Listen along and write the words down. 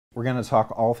We're going to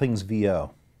talk all things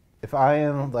VO. If I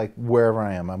am, like, wherever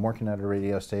I am, I'm working at a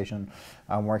radio station,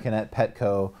 I'm working at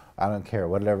Petco, I don't care,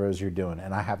 whatever it is you're doing,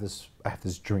 and I have this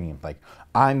dream, like,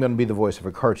 I'm going to be the voice of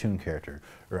a cartoon character,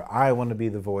 or I want to be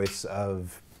the voice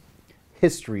of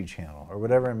History Channel, or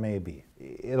whatever it may be.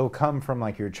 It'll come from,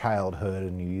 like, your childhood,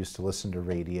 and you used to listen to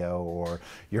radio, or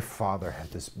your father had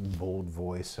this bold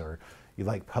voice, or you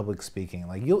like public speaking.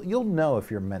 Like, you'll know if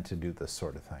you're meant to do this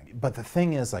sort of thing. But the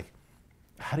thing is, like,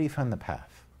 how do you find the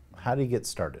path? How do you get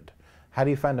started? How do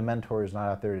you find a mentor who's not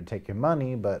out there to take your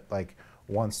money, but like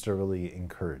wants to really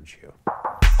encourage you?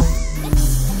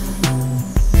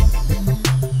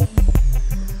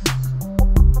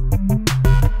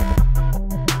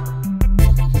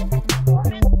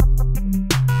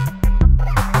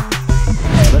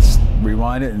 Let's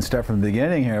rewind it and start from the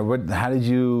beginning here. Where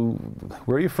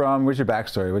are you from? What's your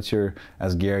backstory? What's your,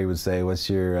 as Gary would say, what's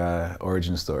your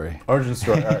origin story? Origin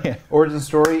story. Right. Origin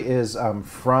story is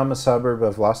from a suburb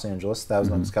of Los Angeles,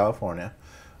 Thousand Oaks, California.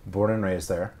 Born and raised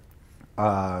there.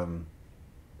 So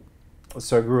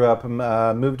I grew up,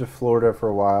 moved to Florida for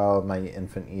a while in my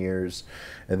infant years,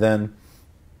 and then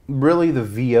really the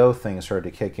VO thing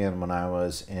started to kick in when I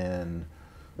was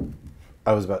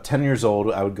about 10 years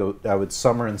old. I would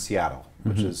summer in Seattle,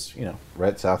 which is,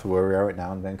 right south of where we are right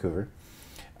now in Vancouver.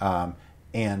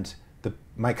 And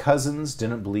my cousins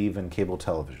didn't believe in cable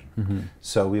television.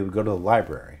 So we would go to the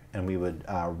library and we would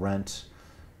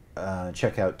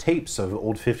check out tapes of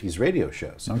old 50s radio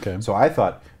shows. Okay. So I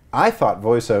thought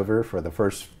voiceover for the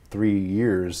first 3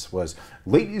 years was,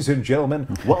 ladies and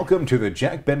gentlemen, welcome to the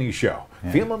Jack Benny Show.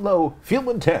 Yeah. Feeling low,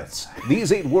 feeling tense.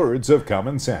 These 8 words of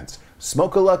common sense.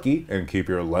 Smoke a lucky and keep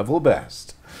your level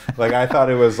best. Like, I thought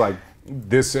it was like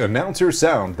this announcer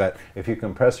sound that if you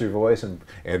compress your voice,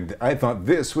 and I thought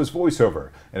this was voiceover.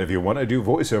 And if you want to do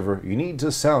voiceover, you need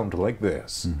to sound like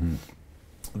this.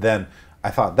 Then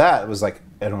I thought that was like,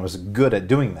 and I was good at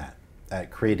doing that, at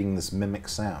creating this mimic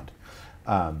sound.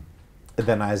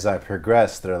 Then as I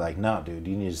progressed, they're like, no, dude,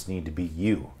 you just need to be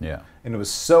you. Yeah. And it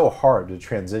was so hard to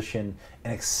transition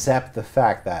and accept the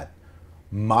fact that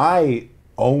my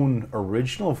own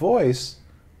original voice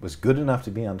was good enough to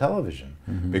be on television,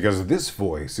 because this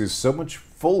voice is so much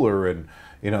fuller and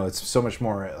it's so much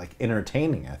more like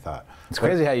entertaining. I thought it's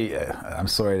crazy how you. I'm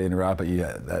sorry to interrupt, but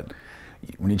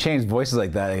when you change voices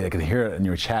like that, I can hear it in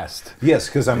your chest. Yes,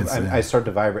 because I start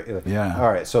to vibrate. Yeah.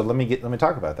 All right, so let me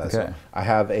talk about that. Okay. So I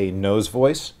have a nose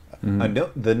voice.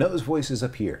 The nose voice is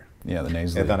up here. Yeah, the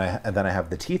nasally. And then I have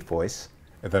the teeth voice.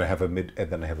 And then I have a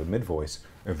mid voice,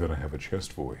 and then I have a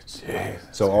chest voice. Jeez,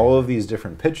 so all of these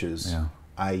different pitches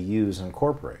I use and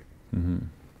incorporate.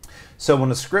 So when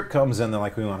a script comes in, they're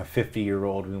like, we want a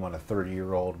 50-year-old, we want a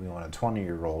 30-year-old, we want a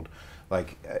 20-year-old.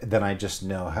 Like, then I just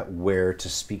know where to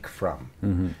speak from.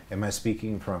 Am I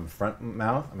speaking from front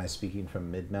mouth? Am I speaking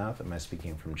from mid mouth? Am I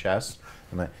speaking from chest?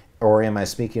 Or am I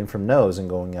speaking from nose and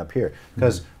going up here?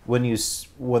 Because when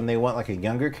they want like a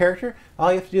younger character,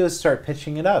 all you have to do is start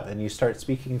pitching it up, and you start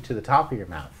speaking to the top of your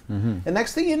mouth. And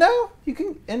next thing you know, you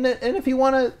can. And if you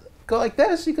want to go like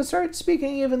this, you can start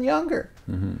speaking even younger.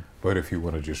 But if you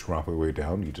want to just drop it way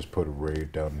down, you just put it right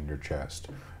down in your chest,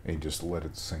 and you just let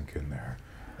it sink in there.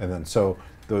 And then so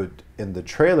in the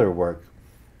trailer work,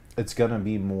 it's gonna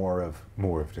be more of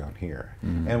down here.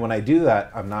 And when I do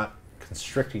that, I'm not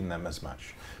constricting them as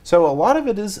much. So a lot of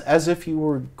it is as if you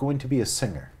were going to be a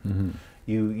singer.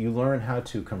 You learn how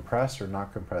to compress or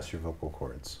not compress your vocal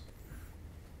cords.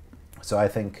 So I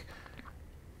think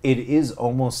it is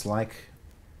almost like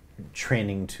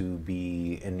training to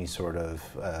be any sort of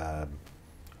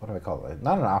what do I call it?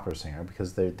 Not an opera singer,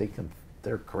 because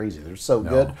they're crazy. They're so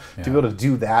good to be able to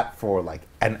do that for like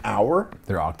an hour.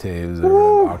 Their octaves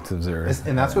or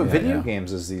and that's what video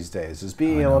games is these days, is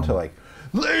being able to like,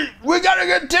 we gotta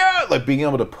get down, like being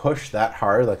able to push that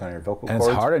hard, like on your vocal cords.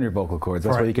 And it's hard on your vocal cords.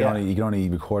 That's why you can only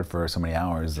record for so many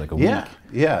hours, like a week.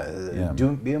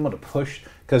 Being able to push,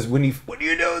 because when you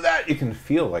do that, you can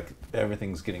feel like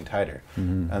everything's getting tighter.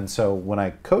 And so when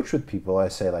I coach with people, I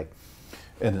say like,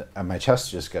 and my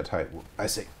chest just got tight. I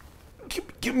say,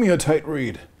 give me a tight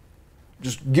read.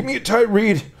 Just give me a tight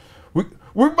read.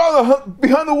 We're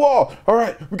behind the wall. All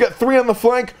right, we got 3 on the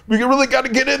flank. We really got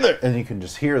to get in there. And you can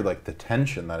just hear like the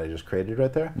tension that I just created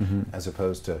right there, as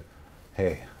opposed to,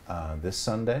 hey, this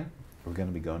Sunday we're going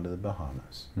to be going to the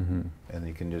Bahamas, and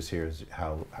you can just hear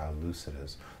how loose it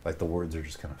is. Like the words are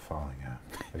just kind of falling out.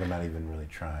 Like I'm not even really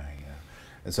trying.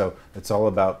 And so it's all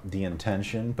about the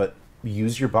intention, but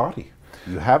use your body.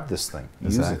 You have this thing.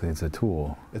 Exactly, it's a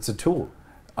tool. It's a tool.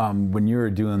 When you were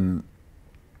doing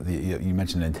you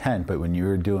mentioned intent, but when you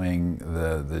were doing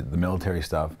the military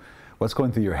stuff, What's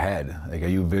going through your head? Like, are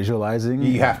you visualizing?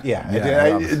 Yeah.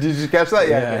 Did you catch that?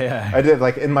 Yeah. I did.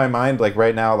 Like in my mind, like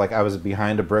right now, like I was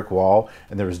behind a brick wall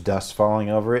and there was dust falling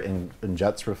over it, and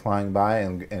jets were flying by,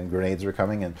 and grenades were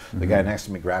coming, and the guy next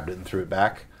to me grabbed it and threw it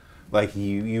back. Like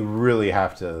you really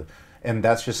have to, and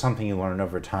that's just something you learn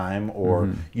over time, or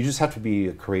you just have to be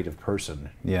a creative person.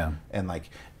 Yeah. And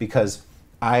like, because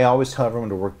I always tell everyone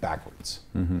to work backwards.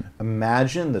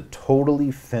 Imagine the totally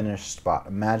finished spot.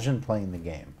 Imagine playing the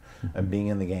game and being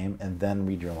in the game, and then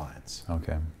read your lines.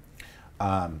 Okay.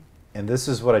 And this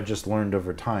is what I just learned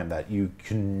over time, that you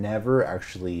can never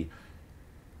actually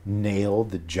nail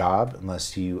the job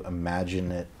unless you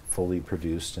imagine it fully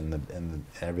produced and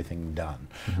everything done.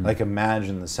 Like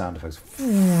imagine the sound effects,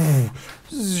 and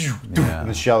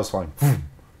the shells flying,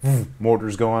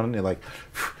 mortars go on, and you're like,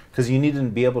 because you need to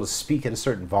be able to speak at a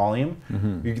certain volume.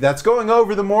 That's going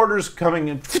over the mortars coming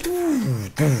in.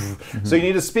 So you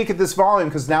need to speak at this volume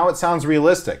because now it sounds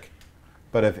realistic.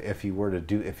 But if you were to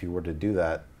do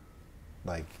that,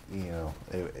 like, you know,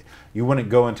 you wouldn't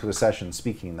go into a session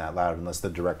speaking that loud unless the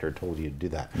director told you to do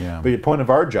that. But the point of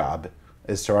our job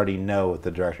is to already know what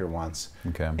the director wants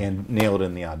and nail it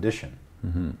in the audition.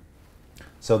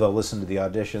 So they'll listen to the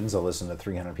auditions, they'll listen to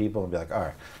 300 people and be like, all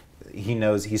right, he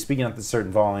knows he's speaking at a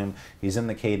certain volume, he's in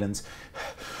the cadence,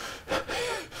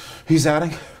 he's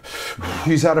adding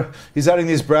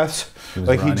these breaths,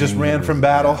 like he just ran from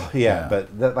battle.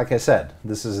 But like I said,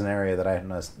 this is an area that I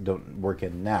don't work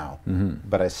in now,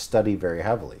 but I study very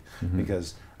heavily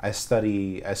because I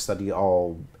study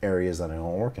all areas that I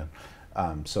don't work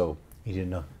in. So you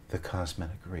didn't know the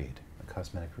cosmetic read. The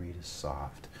cosmetic read is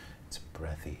soft, it's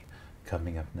breathy.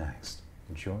 Coming up next,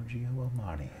 Giorgio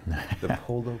Armani, the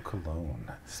Polo Cologne.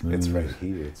 Smooth. It's right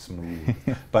here, it's smooth.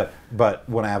 But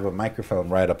when I have a microphone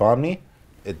right up on me,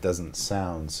 it doesn't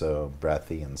sound so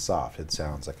breathy and soft. It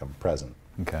sounds like I'm present.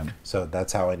 Okay. So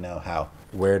that's how I know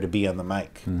where to be on the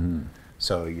mic.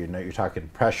 So you're talking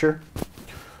pressure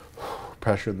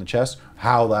in the chest,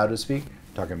 how loud to speak,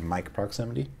 talking mic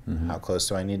proximity, how close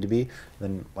do I need to be?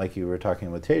 Then, like you were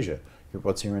talking with Tasia,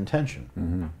 what's your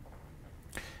intention?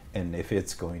 And if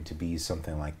it's going to be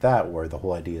something like that, where the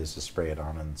whole idea is to spray it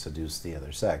on and seduce the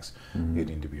other sex, you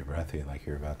need to be breathy, like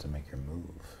you're about to make your move,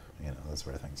 you know, that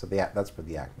sort of thing. So that's where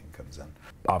the acting comes in.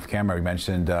 Off camera, you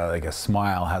mentioned like a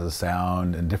smile has a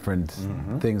sound, and different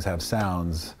things have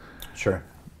sounds. Sure.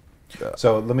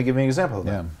 So let me give you an example of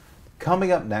that.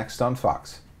 Coming up next on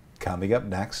Fox. Coming up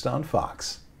next on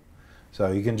Fox.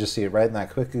 So you can just see it right in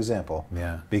that quick example.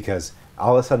 Because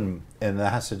all of a sudden, and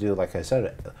that has to do, like I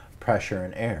said, pressure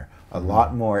and air. A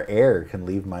lot more air can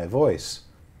leave my voice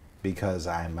because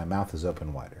my mouth is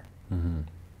open wider.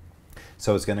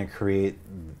 So it's going to create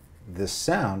this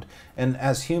sound. And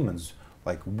as humans,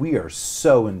 like, we are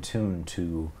so in tune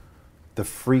to the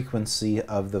frequency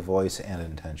of the voice and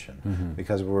intention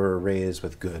because we're raised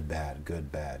with good, bad,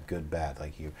 good, bad, good, bad.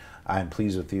 Like I'm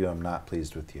pleased with you, I'm not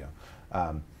pleased with you.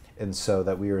 And so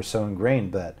that we are so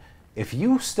ingrained that if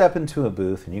you step into a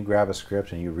booth and you grab a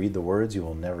script and you read the words, you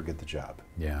will never get the job.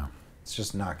 It's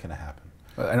just not going to happen.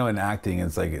 I know in acting,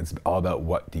 it's like it's all about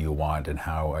what do you want and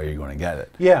how are you going to get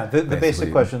it. The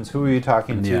basic questions: who are you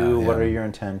talking to? What are your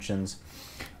intentions?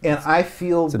 And I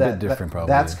feel it's a bit different, probably.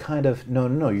 That's kind of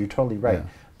no. You're totally right.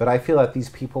 But I feel that these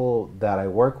people that I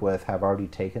work with have already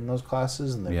taken those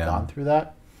classes and they've gone through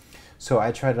that. So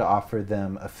I try to offer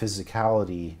them a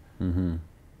physicality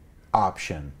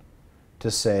option. To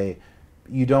say,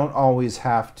 you don't always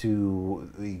have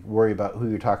to worry about who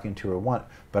you're talking to or what,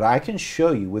 but I can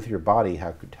show you with your body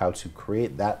how to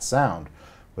create that sound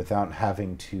without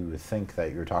having to think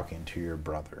that you're talking to your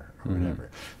brother or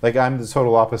whatever. Like, I'm the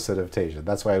total opposite of Tasia.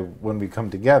 That's why when we come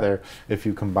together, if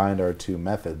you combined our two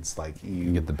methods, like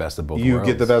you get the best of both worlds. You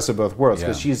get the best of both worlds,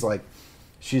 because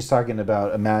she's talking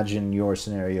about, imagine your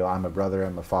scenario. I'm a brother,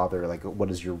 I'm a father. Like,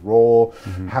 what is your role?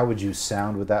 How would you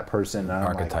sound with that person? And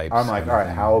Archetypes. I'm like, all right,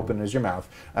 how open is your mouth?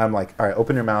 I'm like, all right,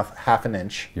 open your mouth half an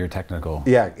inch. You're technical.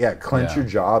 Clench your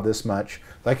jaw this much,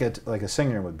 like a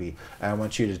singer would be. I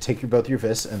want you to take both your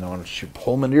fists, and I want you to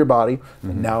pull them into your body,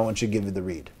 and now I want you to give you the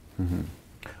read.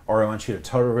 Or I want you to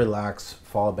totally relax,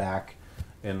 fall back,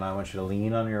 and I want you to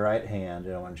lean on your right hand,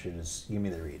 and I want you to just give me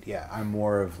the read. I'm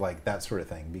more of like that sort of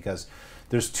thing, because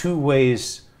there's two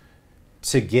ways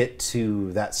to get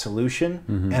to that solution,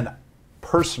 and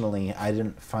personally, I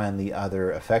didn't find the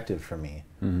other effective for me.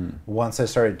 Once I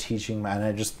started teaching, and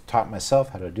I just taught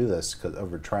myself how to do this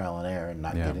over trial and error, and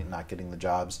not getting the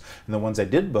jobs. And the ones I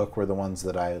did book were the ones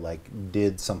that I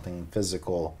did something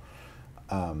physical,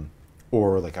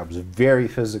 or like I was very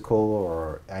physical,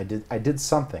 or I did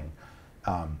something,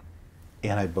 and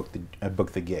I booked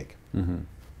the gig.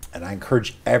 And I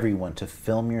encourage everyone to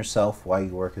film yourself while you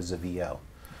work as a VO.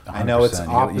 I know it's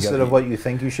opposite of what you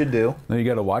think you should do. No, you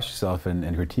got to watch yourself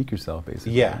and critique yourself,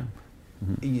 basically. Yeah.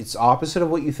 It's opposite of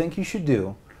what you think you should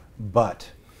do,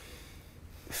 but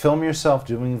film yourself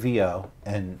doing VO,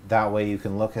 and that way you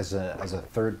can look as a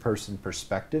third-person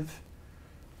perspective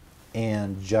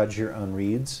and judge your own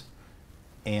reads,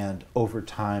 and over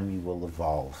time you will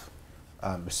evolve,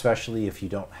 especially if you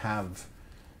don't have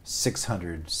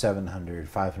 $600, $700,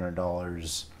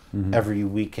 $500 every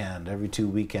weekend, every 2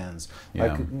 weekends.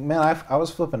 Yeah. Like, man, I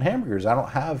was flipping hamburgers. I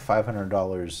don't have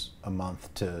 $500 a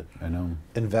month to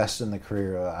invest in the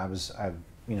career.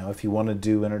 You know, if you want to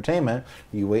do entertainment,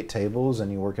 you wait tables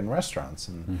and you work in restaurants,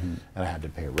 and I had to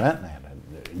pay rent, and I had an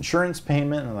insurance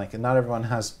payment, and like, not everyone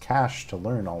has cash to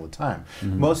learn all the time.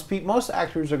 Most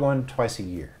actors are going twice a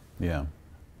year. Yeah.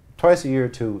 Twice a year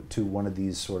to one of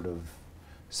these sort of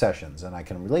sessions, and I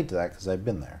can relate to that because I've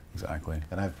been there. Exactly.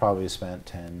 And I've probably spent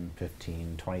 $10,000,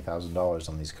 $15,000, $20,000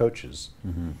 on these coaches.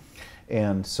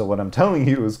 And so what I'm telling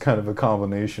you is kind of a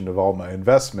combination of all my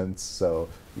investments. So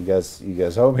you guys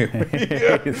owe me.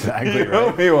 Exactly. You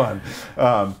owe me one.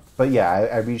 But yeah,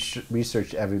 I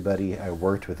researched everybody. I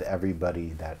worked with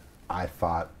everybody that I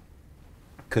thought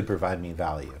could provide me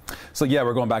value. So yeah,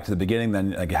 we're going back to the beginning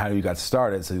then, like how you got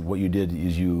started. So what you did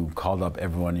is you called up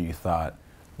everyone you thought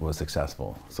was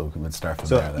successful. So we can start from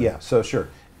there then. Yeah, so sure.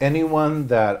 Anyone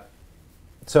that,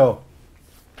 so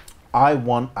I've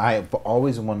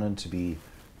always wanted to be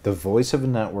the voice of a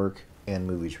network and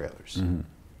movie trailers.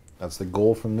 That's the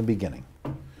goal from the beginning.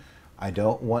 I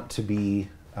don't want to be,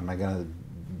 am I going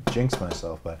to jinx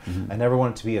myself, but I never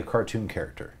wanted to be a cartoon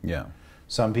character. Yeah.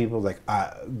 Some people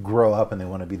grow up and they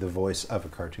want to be the voice of a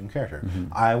cartoon character.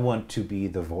 I want to be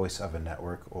the voice of a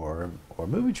network or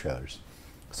movie trailers.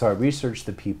 So I researched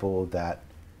the people that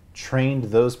trained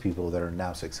those people that are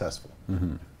now successful.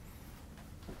 And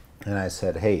I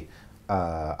said, hey,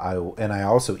 I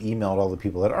also emailed all the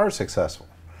people that are successful.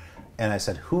 And I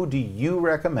said, who do you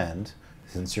recommend,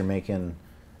 since you're making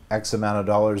X amount of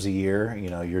dollars a year, you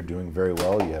know, you're doing very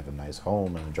well, you have a nice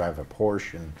home and drive a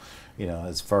Porsche, and, you know,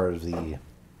 as far as the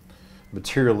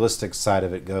materialistic side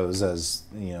of it goes, as,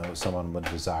 you know, someone would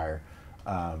desire,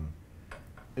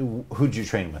 who'd you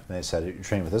train with? And they said, you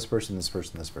train with this person, this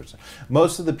person, this person.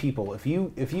 Most of the people, if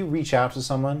you reach out to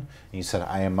someone and you said,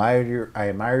 I admire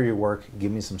your work,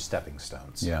 give me some stepping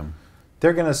stones. Yeah.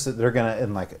 They're gonna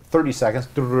in like 30 seconds,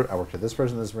 I worked with this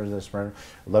person, this person, this person,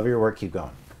 love your work, keep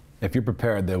going. If you're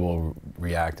prepared, they will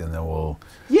react, and they will.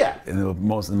 Yeah. In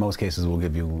most cases, will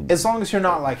give you. As long as you're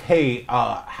not like, hey,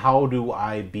 how do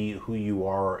I be who you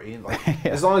are? Like,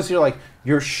 as long as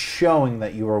you're showing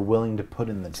that you are willing to put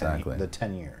in the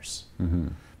 10 years.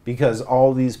 Because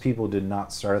all these people did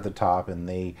not start at the top, and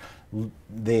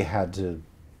they had to,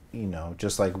 you know,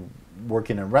 just like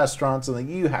working in restaurants, and like,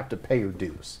 you have to pay your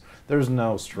dues. There's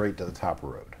no straight to the top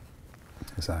road.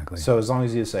 Exactly. So as long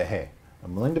as you say, hey,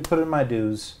 I'm willing to put in my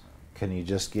dues, can you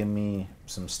just give me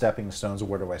some stepping stones, or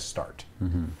where do I start?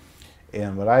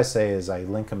 And what I say is I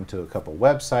link them to a couple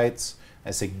websites.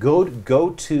 I say go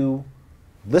to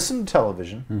listen to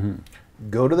television,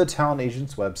 go to the talent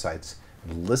agents' websites,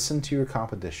 and listen to your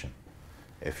competition.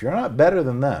 If you're not better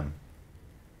than them,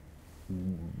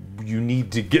 you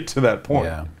need to get to that point.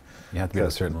 Yeah, you have to be at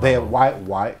a certain level.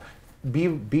 Why? Be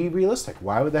realistic.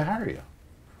 Why would they hire you?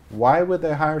 Why would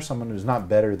they hire someone who's not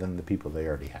better than the people they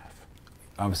already have?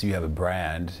 Obviously, you have a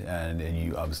brand, and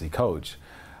you obviously coach.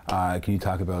 Can you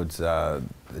talk about the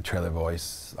Trailer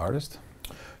Voice Artist?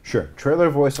 Sure.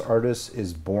 Trailer Voice Artist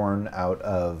is born out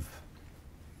of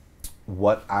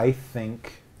what I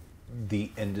think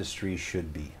the industry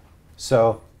should be.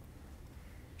 So,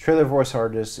 Trailer Voice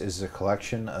Artist is a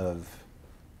collection of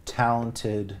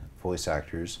talented voice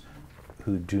actors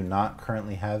who do not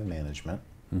currently have management,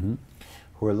 who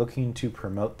are looking to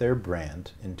promote their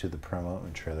brand into the promo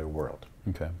and trailer world.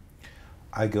 Okay.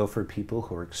 I go for people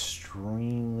who are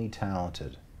extremely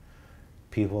talented,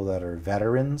 people that are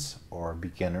veterans or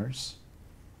beginners,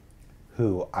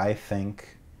 who I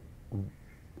think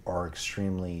are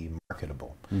extremely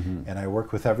marketable. And I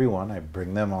work with everyone. I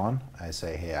bring them on. I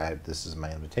say, hey, this is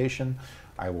my invitation.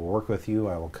 I will work with you.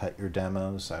 I will cut your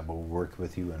demos. I will work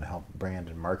with you and help brand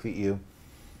and market you.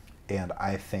 And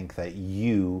I think that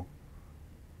you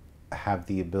have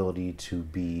the ability to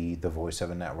be the voice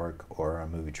of a network or a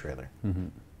movie trailer.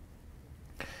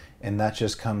 And that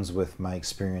just comes with my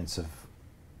experience of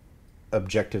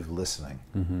objective listening.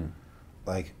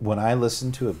 Like, when I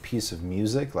listen to a piece of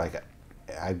music, like,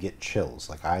 I get chills.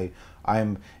 Like, I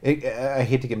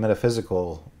hate to get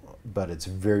metaphysical, but it's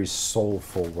very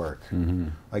soulful work.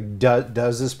 Like,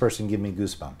 does this person give me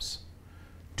goosebumps?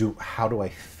 how do I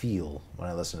feel when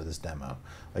I listen to this demo?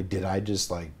 Like, did I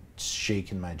just like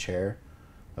shake in my chair?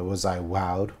 Was I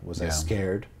wowed? Was I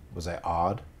scared? Was I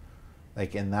awed?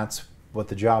 Like, and that's what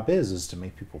the job is to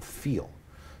make people feel.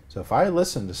 So if I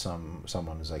listen to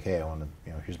someone who's like, hey, I want to,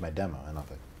 you know, here's my demo, and I'm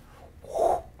like,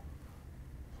 whew,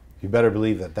 you better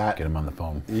believe that Get them on the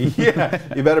phone. Yeah,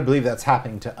 you better believe that's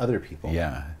happening to other people.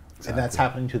 Yeah. Exactly. And that's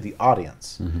happening to the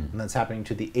audience, and that's happening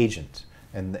to the agent,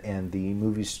 and the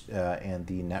movies and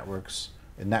the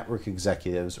network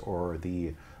executives or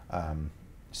the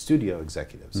studio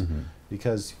executives,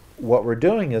 because what we're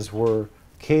doing is we're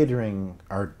catering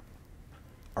our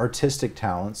artistic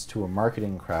talents to a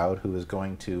marketing crowd who is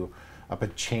going to up a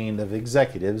chain of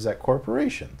executives at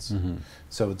corporations.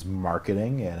 So it's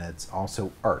marketing and it's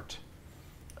also art.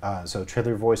 So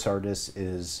Trailer Voice Artists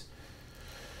is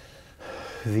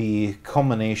the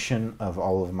culmination of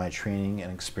all of my training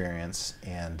and experience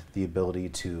and the ability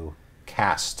to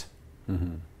cast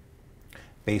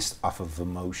based off of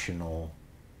emotional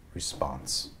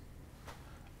response.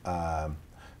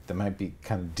 That might be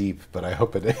kind of deep, but I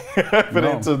hope it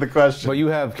answered the question. But you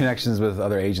have connections with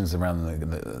other agents around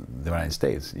the United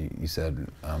States. You said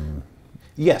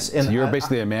yes, and so you're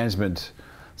basically a management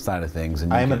side of things.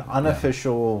 And I am an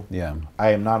unofficial. Yeah. I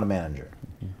am not a manager.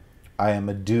 I am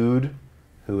a dude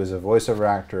who is a voiceover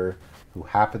actor who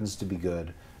happens to be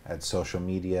good at social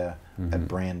media, at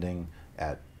branding,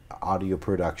 at audio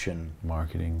production,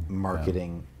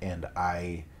 marketing, and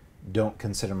I don't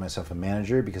consider myself a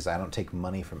manager because I don't take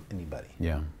money from anybody.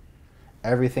 Yeah.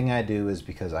 Everything I do is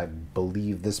because I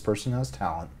believe this person has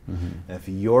talent, and if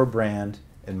your brand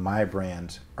and my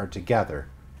brand are together,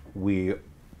 we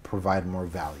provide more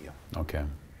value. Okay.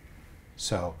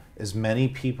 So as many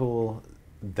people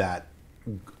that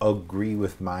agree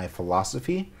with my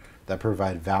philosophy, that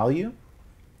provide value,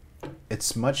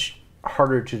 it's much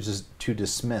harder to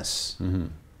dismiss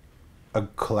a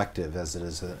collective as it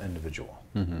is an individual.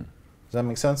 Does that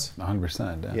make sense?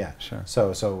 100%. Yeah. Sure.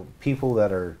 So people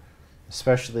that are,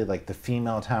 especially like the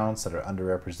female talents that are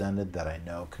underrepresented that I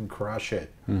know can crush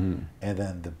it, and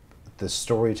then the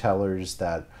storytellers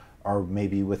that are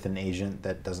maybe with an agent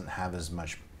that doesn't have as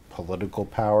much political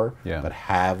power, but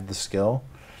have the skill.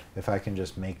 If I can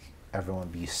just make everyone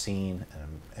be seen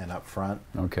and upfront,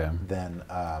 then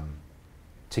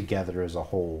together as a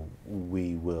whole,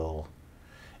 we will.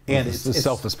 And it's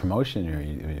selfless promotion. You're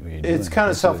it's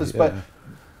kind of selfless, but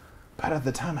at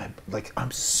the time,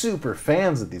 I'm super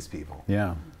fans of these people.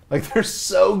 Yeah, like they're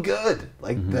so good.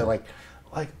 Like they're like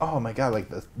oh my god, like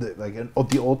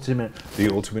the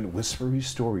ultimate whispery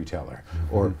storyteller,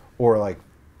 or like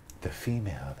the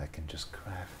female that can just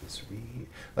craft this read.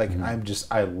 Like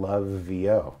I love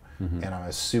VO, and I'm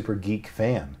a super geek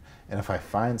fan. And if I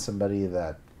find somebody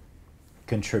that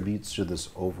contributes to this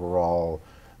overall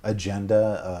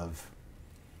agenda of,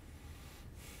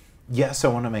 yes, I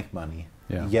want to make money.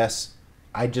 Yeah. Yes,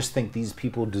 I just think these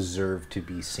people deserve to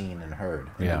be seen and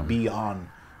heard and to be on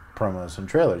promos and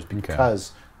trailers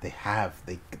because they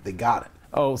got it.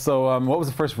 Oh, so what was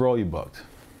the first role you booked?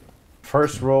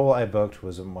 First role I booked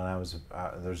was when I was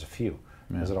there's a few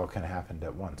because it all kind of happened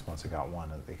at once. Once I got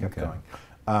one, they kept going.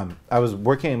 I was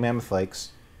working in Mammoth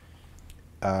Lakes.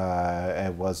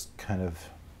 I was kind of.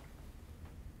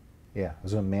 Yeah, I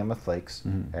was in Mammoth Lakes.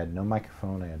 I had no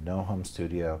microphone. I had no home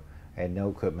studio. I had no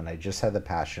equipment. I just had the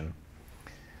passion.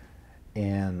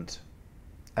 And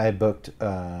I booked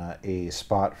a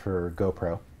spot for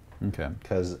GoPro. Okay.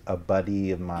 Because a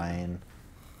buddy of mine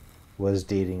was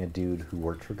dating a dude who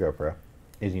worked for GoPro,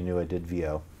 and he knew I did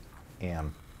VO.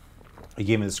 And he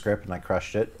gave me the script, and I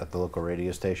crushed it at the local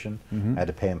radio station. I had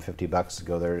to pay him $50 to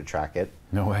go there to track it.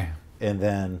 No way. And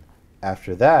then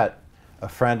after that, a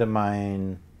friend of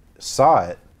mine saw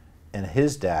it, and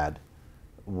his dad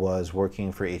was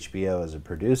working for HBO as a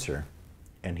producer,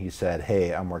 and he said,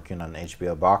 hey, I'm working on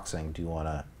HBO boxing, do you want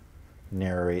to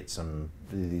narrate some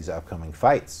of these upcoming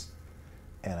fights?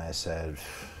 And I said,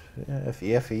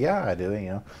 yeah, I do, you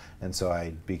know. And so I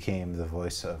became the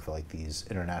voice of like these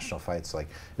international fights. Like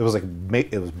it was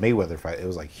Mayweather fight. It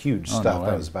was like huge stuff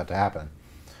that was about to happen.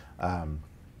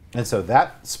 And so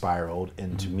that spiraled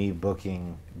into me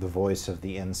booking the voice of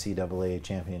the NCAA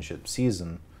championship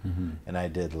season, and I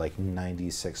did like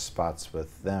 96 spots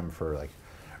with them for like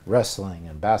wrestling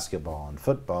and basketball and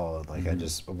football. Like I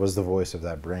just was the voice of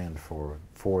that brand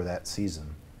for that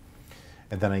season.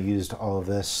 And then I used all of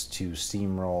this to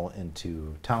steamroll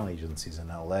into talent agencies in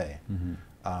LA,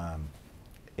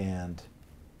 and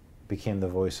became the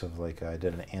voice of like I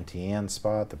did an Auntie Anne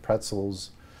spot, the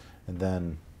Pretzels, and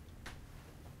then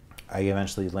I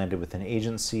eventually landed with an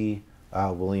agency,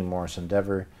 William Morris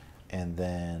Endeavor, and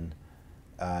then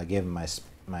gave him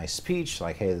my speech,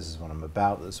 like, hey, this is what I'm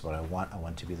about, this is what I want. I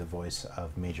want to be the voice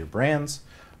of major brands.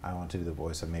 I want to be the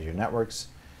voice of major networks.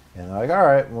 And they're like, all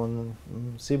right, well,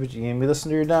 see what you can listen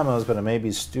to your demos, but it may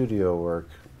be studio work.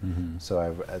 So I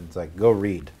was like, go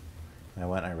read. And I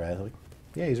went and I read, like,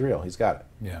 yeah, he's real, he's got it.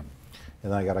 Yeah.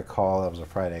 And then I got a call, that was a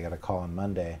Friday, I got a call on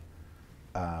Monday.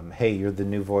 Hey, you're the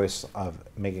new voice of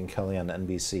Megyn Kelly on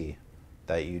NBC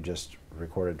that you just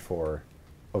recorded for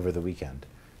over the weekend.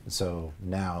 And so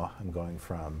now I'm going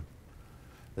from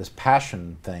this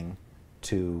passion thing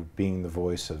to being the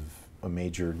voice of a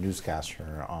major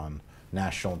newscaster on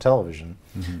national television.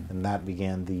 And that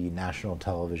began the national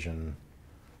television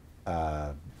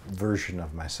version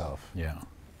of myself. Yeah.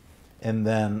 And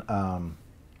then a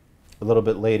little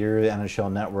bit later, the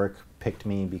NHL Network picked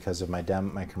me because of my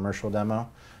commercial demo.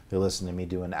 They listened to me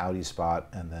do an Audi spot,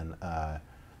 and then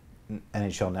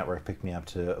NHL Network picked me up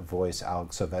to voice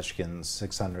Alex Ovechkin's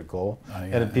 600 goal.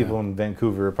 And then people in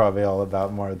Vancouver are probably all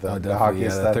about more of the hockey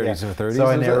stuff. 30 for 30? So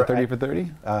I never, 30 for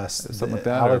 30? Something like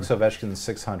that? Alex Ovechkin's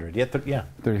 600. Yeah,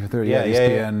 30 for 30, yeah,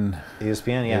 ESPN.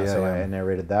 ESPN, yeah. So I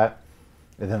narrated that.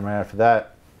 And then right after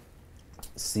that,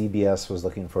 CBS was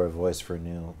looking for a voice for a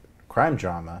new crime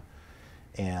drama.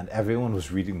 And everyone was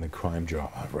reading the crime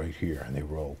drama right here, and they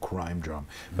were all crime drama.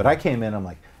 But I came in, I'm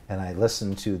like, and I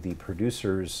listened to the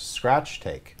producer's scratch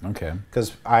take. Okay.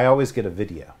 Because I always get a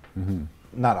video.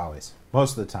 Not always.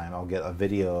 Most of the time, I'll get a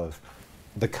video of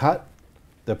the cut,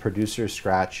 the producer's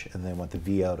scratch, and then want the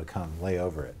VO to come lay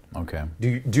over it. Okay.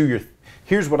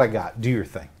 Here's what I got. Do your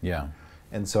thing. Yeah.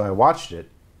 And so I watched it,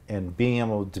 and being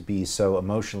able to be so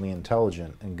emotionally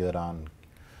intelligent and good on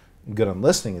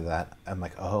listening to that, I'm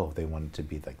like, oh, they want it to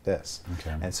be like this.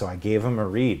 Okay. And so I gave him a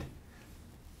read,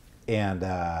 and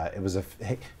it was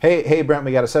hey Brent,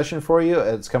 we got a session for you.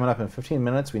 It's coming up in 15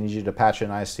 minutes. We need you to patch in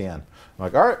ISDN. I'm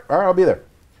like, all right, I'll be there.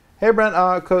 Hey Brent,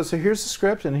 so here's the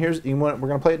script, and we're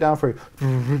gonna play it down for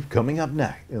you. Coming up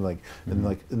next, and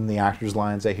in the actors'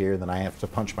 lines I hear, then I have to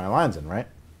punch my lines in, right?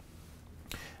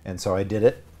 And so I did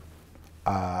it.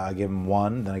 I gave him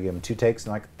one, then I gave him 2 takes,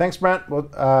 and like, thanks Brent, well,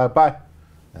 bye.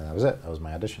 And that was it. That was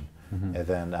my audition. And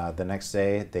then the next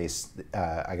day,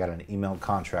 I got an emailed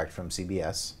contract from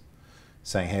CBS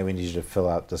saying, hey, we need you to fill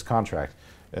out this contract.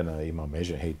 And I emailed me,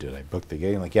 hey, did I book the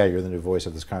gig? And like, yeah, you're the new voice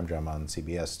of this crime drama on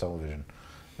CBS television.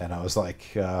 And I was like,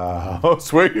 oh,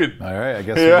 sweet. All right, I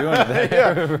guess we're doing it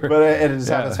then. But it just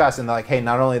happens fast. And they're like, hey,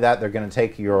 not only that, they're going to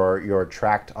take your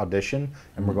tracked audition,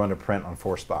 and we're going to print on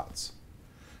 4 spots.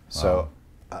 So,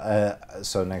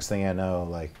 so next thing I know,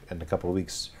 like in a couple of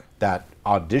weeks, that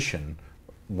audition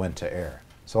went to air.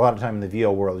 So a lot of time in the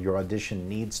VO world, your audition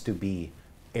needs to be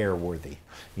airworthy.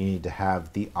 You need to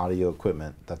have the audio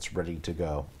equipment that's ready to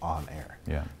go on air.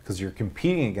 Yeah. Because you're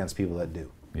competing against people that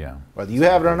do. Yeah. Whether you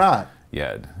have it or not.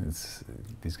 Yeah,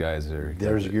 these guys are.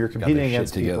 You're competing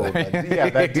against people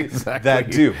exactly.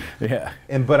 that do. Yeah.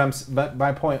 But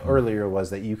my point earlier was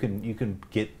that you can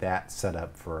get that set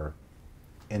up for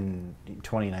in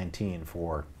 2019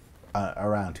 for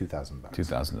around $2,000.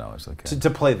 $2,000,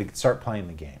 okay. To start playing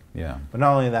the game. Yeah. But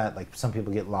not only that, like some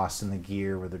people get lost in the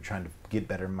gear where they're trying to get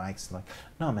better mics. And like,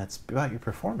 no, man, it's about your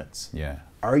performance. Yeah.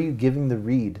 Are you giving the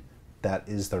read that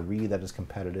is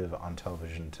competitive on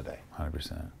television today?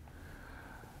 100%.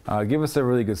 Give us a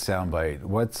really good soundbite.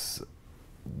 What's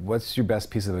your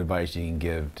best piece of advice you can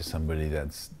give to somebody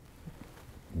that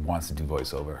wants to do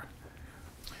voiceover?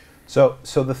 So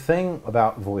the thing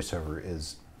about voiceover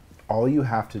is all you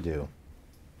have to do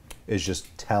is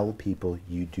just tell people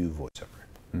you do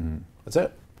voiceover. That's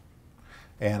it.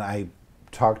 And I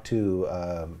talked to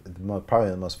probably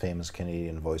the most famous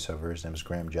Canadian voiceover. His name is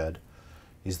Graham Judd.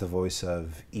 He's the voice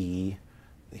of E!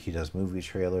 He does movie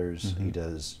trailers. He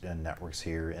does networks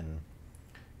here in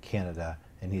Canada.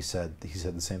 And he said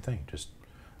the same thing. Just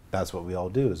that's what we all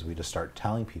do is we just start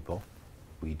telling people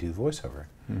we do voiceover.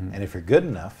 And if you're good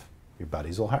enough, your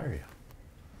buddies will hire you.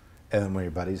 And then when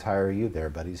your buddies hire you, their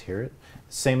buddies hear it.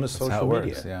 Same as social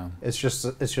media. Works, yeah. It's just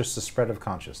a spread of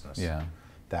consciousness. Yeah.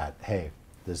 That hey,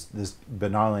 this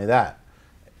but not only that,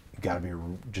 you got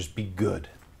to just be good.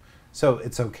 So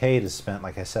it's okay to spend,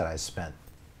 like I said, I spent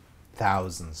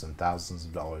thousands and thousands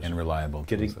of dollars and reliable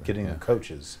getting the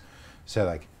coaches say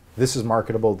like, this is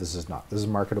marketable, this is not. This is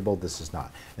marketable, this is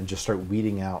not. And just start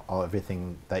weeding out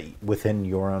everything that within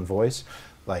your own voice.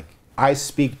 Like I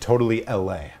speak totally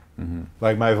LA.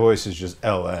 Like my voice is just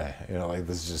LA. Like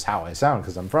this is just how I sound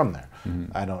because I'm from there.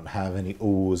 I don't have any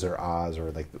oohs or ahs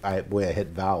or like the way I hit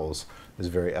vowels is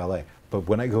very LA. But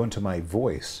when I go into my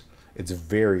voice, it's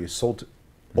very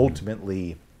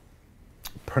ultimately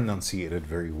pronunciated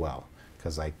very well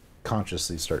because I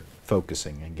consciously start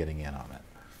focusing and getting in on it.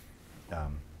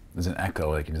 There's an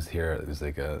echo. You can just hear it. There's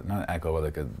like a not an echo, but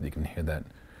like you can hear that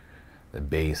the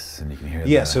bass, and you can hear.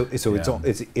 Yeah. So it's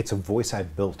a voice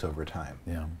I've built over time.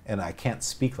 Yeah. And I can't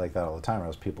speak like that all the time, or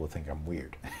else people would think I'm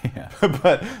weird. Yeah.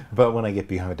 but when I get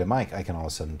behind the mic, I can all of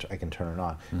a sudden I can turn it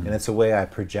on, and it's a way I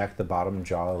project the bottom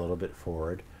jaw a little bit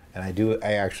forward, and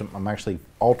I'm actually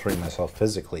altering myself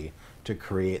physically to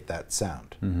create that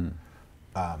sound. And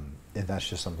that's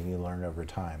just something you learn over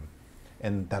time,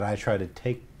 and that I try to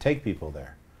take people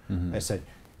there. I said,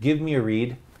 give me a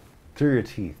read through your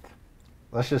teeth.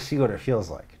 Let's just see what it feels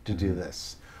like to do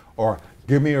this. Or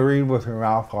give me a read with your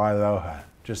mouth wide open,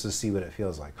 just to see what it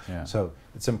feels like. Yeah. So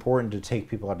it's important to take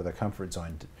people out of their comfort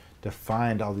zone to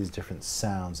find all these different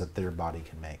sounds that their body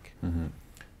can make.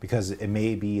 Because it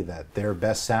may be that their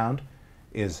best sound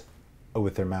is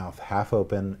with their mouth half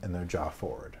open and their jaw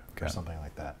forward, or something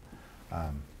like that.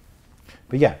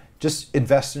 But yeah, just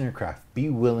invest in your craft. Be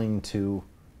willing to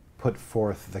put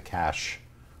forth the cash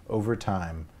over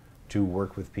time to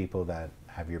work with people that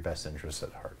have your best interests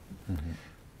at heart.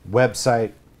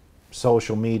 Website,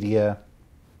 social media,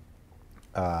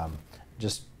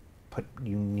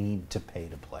 you need to pay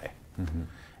to play.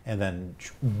 And then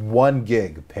one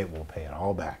gig will pay it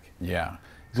all back. Yeah.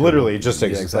 Literally, just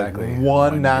takes exactly. Like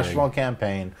one national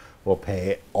campaign will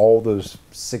pay all those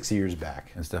 6 years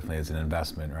back. It's definitely an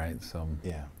investment, right? So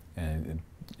yeah, and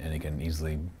it can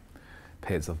easily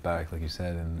pay itself back, like you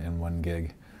said, in one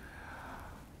gig.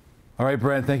 All right,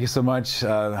 Brent, thank you so much.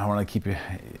 I don't want to keep you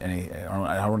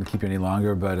any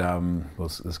longer, but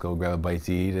let's go grab a bite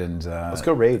to eat and let's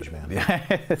go rage, man.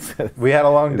 Yeah, we had a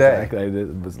long day. Exactly,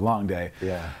 it was a long day.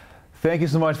 Yeah. Thank you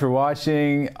so much for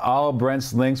watching. All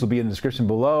Brent's links will be in the description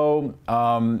below.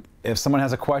 If someone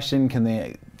has a question, can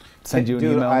they send you an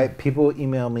email? People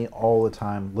email me all the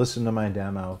time. Listen to my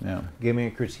demo. Yeah. Give me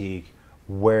a critique.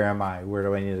 Where am I? Where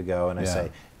do I need to go? And I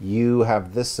say, you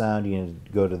have this sound. You need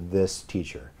to go to this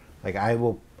teacher. Like I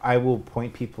will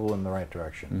point people in the right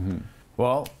direction.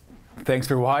 Well, thanks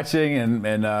for watching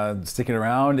and sticking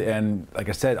around. And like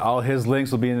I said, all his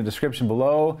links will be in the description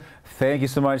below. Thank you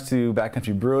so much to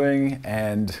Backcountry Brewing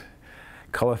and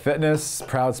KALEV Fitness,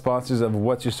 proud sponsors of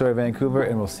What's Your Story Vancouver,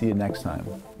 and we'll see you next time.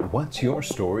 What's your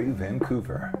story,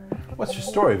 Vancouver? What's your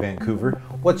story, Vancouver?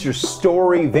 What's your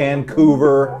story,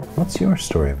 Vancouver? What's your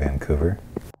story, Vancouver?